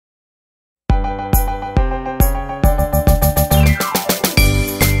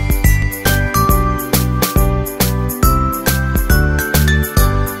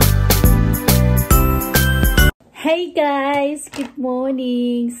good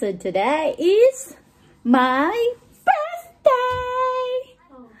morning. So today is my birthday.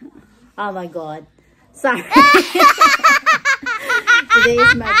 Oh my god. Sorry. Today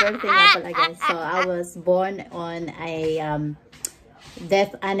is my birthday nga pala guys. So I was born on a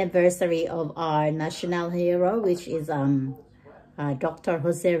death anniversary of our national hero, which is Dr.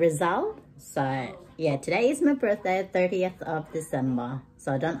 Jose Rizal. So yeah, today is my birthday, 30th of December.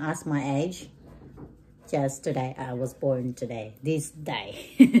 So don't ask my age. Just today, I was born today, this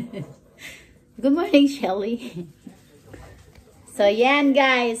day. Good morning, Shelly. So yeah,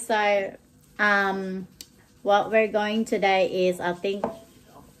 guys, so what we're going today is, I think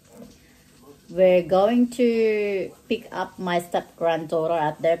we're going to pick up my step granddaughter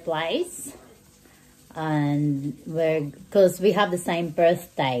at their place, and because we have the same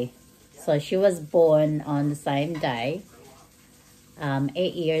birthday, so she was born on the same day. 8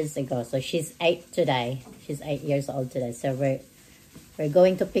 years ago, so she's 8 today. She's 8 years old today. So we're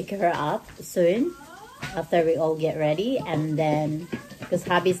going to pick her up soon after we all get ready, and then because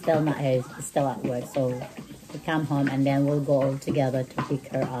hubby's still not here, he's still at work, so we come home and then we'll go all together to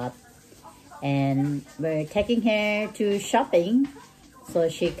pick her up. And we're taking her to shopping so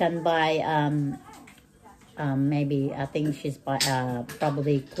she can buy maybe, I think she's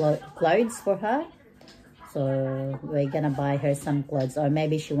probably clothes for her. So we're gonna buy her some clothes, or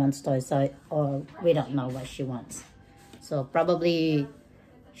maybe she wants toys, or we don't know what she wants. So probably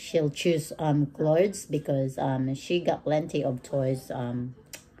she'll choose clothes, because she got plenty of toys on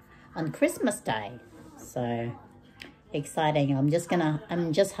Christmas Day. So exciting. I'm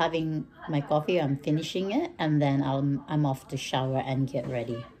just having my coffee, I'm finishing it, and then I'm off to shower and get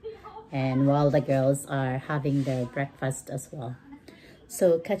ready. And while the girls are having their breakfast as well.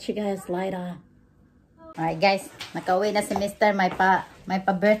 So catch you guys later. Alright guys, nakauwi na si Mr. May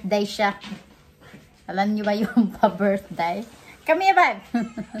pa-birthday siya. Alam niyo ba yung pa-birthday? Come here, babe!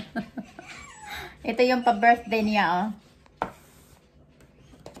 Ito yung pa-birthday niya, oh.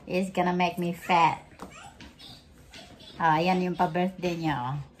 It's gonna make me fat. Ayan yung pa-birthday niya,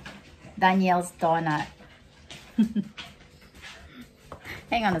 oh. Daniel's donut.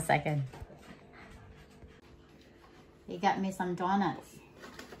 Hang on a second. He got me some donuts.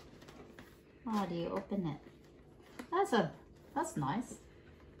 How do you open it? That's nice.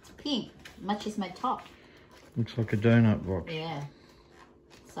 It's pink. Matches my top. Looks like a donut box. Yeah.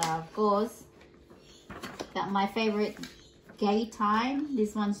 So of course, got my favorite gay time.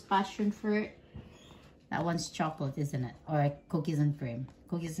 This one's passion fruit. That one's chocolate, isn't it? Or cookies and cream.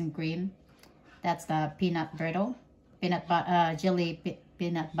 Cookies and cream. That's the peanut brittle, peanut butter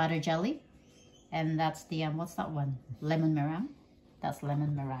jelly, and that's the what's that one? Lemon meringue. That's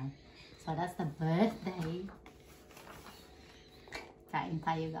lemon meringue. So that's the birthday. Kain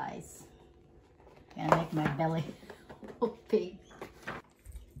tayo guys. Gonna make my belly big.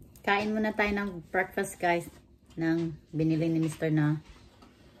 Kain muna tayo ng breakfast guys. Ng binili ni Mr. na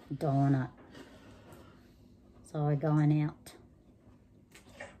donut. So we're going out.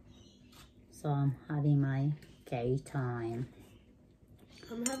 So I'm having my gay time.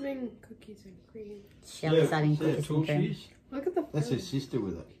 I'm having cookies and cream. Shelly's having cookies and cream. Look at the That's her sister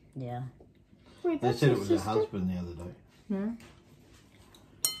with it. Yeah. Wait, They that's said your it was sister? her husband the other day.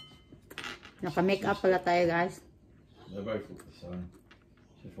 Naka-make up pala tayo guys. They both look the same.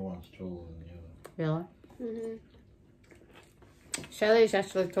 Except for one's taller than the other. Really? Mm-hmm. Shelly's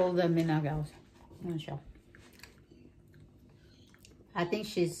actually taller than me now guys. I'm sure. I think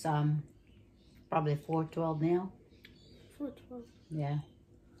she's probably 4'12" now. 4'12". Yeah.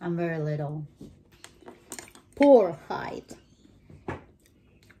 I'm very little. Poor height.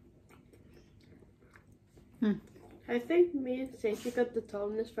 I think me and Stacey got the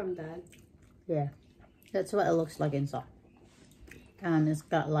tallness from Dad. Yeah. That's what it looks like inside. It's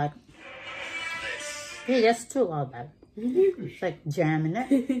got like... Hey, that's too loud, babe. It's like jam in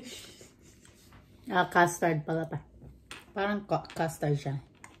it. Custard pala pa. Parang custard siya.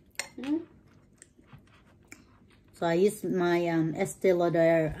 So I use my Estee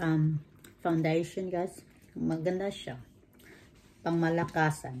Lauder foundation, guys. Maganda siya. Pang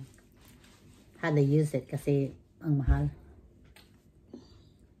malakasan. Had to use it kasi ang mahal.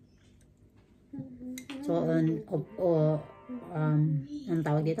 So ang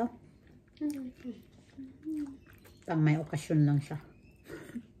tawag dito? Pang may okasyon lang siya.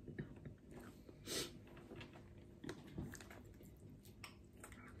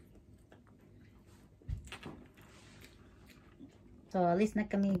 So, alis na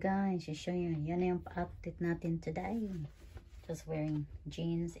kami guys. I'll show you. Yan na yung outfit natin today. Just wearing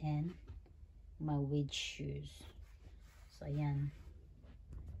jeans and my wide shoes. So, yan.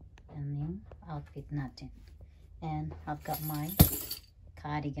 Yan yung outfit natin. And I've got my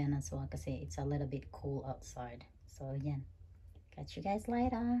cardigan as well kasi it's a little bit cool outside. So, yan. Catch you guys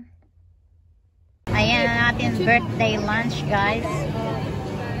later. Ayan na natin birthday lunch, guys.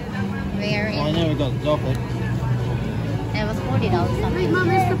 Very. Oh, I never got the chocolate. It was $40 something. Wait, Mom,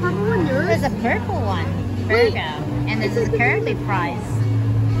 is the purple one yours? There's a purple one. Virgo. And this is curly fries.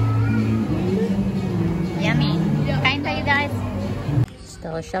 Yummy. Kain tayo, guys.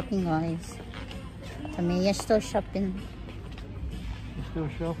 Still shopping, guys. Tamiya still shopping. You're still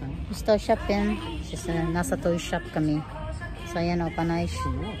shopping? Still shopping. She's nasa toy shop kami. So, ayan o, panay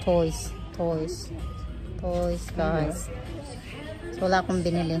toys. Toys, guys. So, wala akong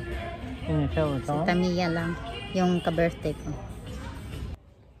binili. Si Tamiya lang. Yung ka-birthday ko.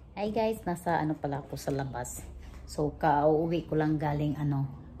 Hi guys, nasa ano pala ako sa labas. So, kauwi ko lang galing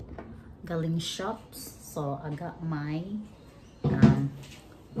galing shops. So, I got my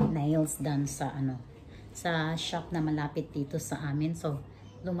nails done sa sa shop na malapit dito sa amin. So,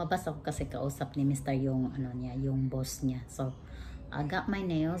 lumabas ako kasi kausap ni Mr. yung yung boss niya. So, I got my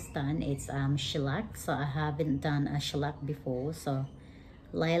nails done. It's shellac. So, I haven't done a shellac before. So,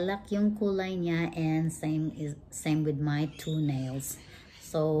 lilac yung kulay niya and same with my two nails.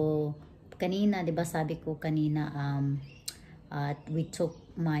 So, kanina, 'di ba sabi ko kanina we took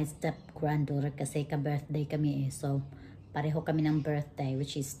my step granddaughter kasi ka-birthday kami eh. So, pareho kami ng birthday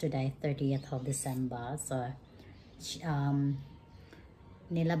which is today, 30th of December. So,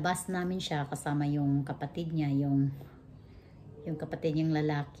 nilabas namin siya kasama yung kapatid niya, yung kapatid niyang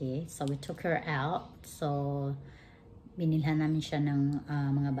lalaki. So, we took her out. So, binilhan namin siya ng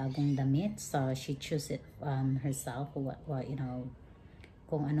mga bagong damit. So, she chose it herself, what you know,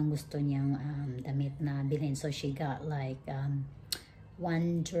 kung anong gusto niyang damit na bilhin. So, she got like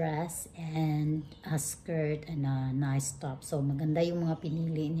one dress and a skirt and a nice top. So, maganda yung mga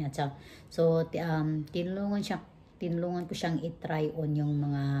pinili niya. So, tinulungan ko siyang i-try on yung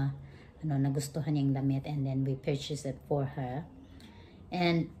mga nagustuhan niyang damit, and then we purchased it for her.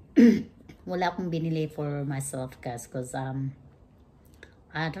 And wala akong binili for myself guys because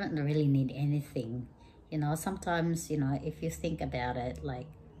I don't really need anything. You know, sometimes, you know, if you think about it, like,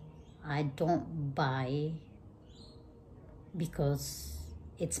 I don't buy because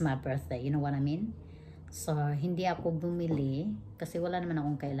it's my birthday, you know what I mean? So, hindi ako bumili kasi wala naman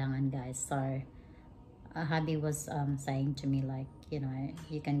akong kailangan guys. So, hubby was saying to me like, you know,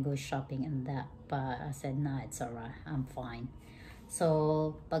 you can go shopping and that, but I said no, it's alright, I'm fine.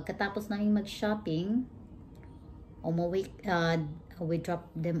 So, pagkatapos namin mag-shopping, we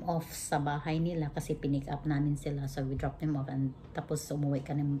dropped them off sa bahay nila kasi pinick up namin sila. So, we dropped them off and tapos umuwi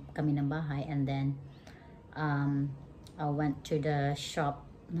kami ng bahay, and then I went to the shop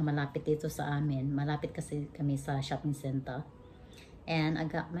na malapit dito sa amin. Malapit kasi kami sa shopping center. And I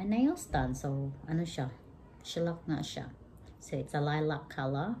got my nails done. So, ano siya? Shellac nga siya. So, it's a lilac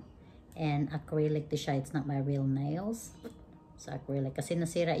color. And acrylic to siya. It's not my real nails. So, acrylic. Kasi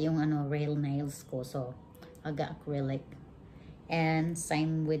nasira yung real nails ko. So, I got acrylic. And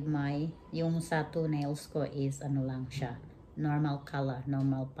same with yung sa two nails ko is lang siya. Normal color.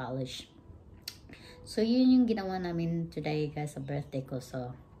 Normal polish. So, yun yung ginawa namin today guys sa birthday ko.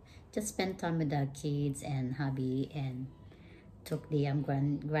 So, just spend time with the kids and hubby and took the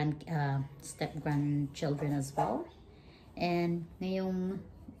step-grandchildren as well. And ngayong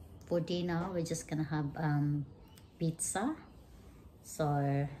for dinner, we're just gonna have pizza.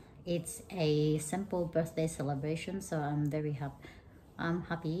 So, it's a simple birthday celebration. So, I'm very happy. I'm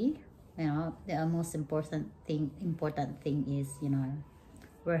happy. You know, the most important thing is, you know,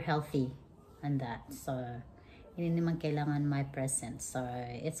 we're healthy. And that, so hindi naman kailangan my presents, so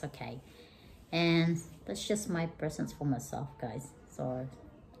it's okay. And that's just my presents for myself guys. So,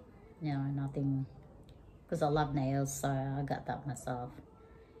 you know, nothing, because I love nails, so I got that myself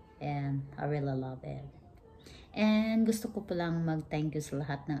and I really love it. And gusto ko palang mag-thank you sa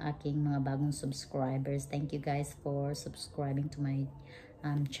lahat ng aking mga bagong subscribers. Thank you guys for subscribing to my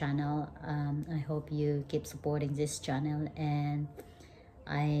channel. I hope you keep supporting this channel, and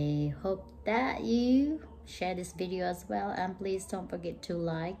I hope that you share this video as well, and please don't forget to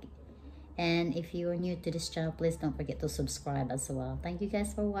like, and if you are new to this channel, please don't forget to subscribe as well. Thank you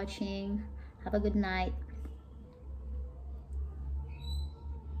guys for watching. Have a good night.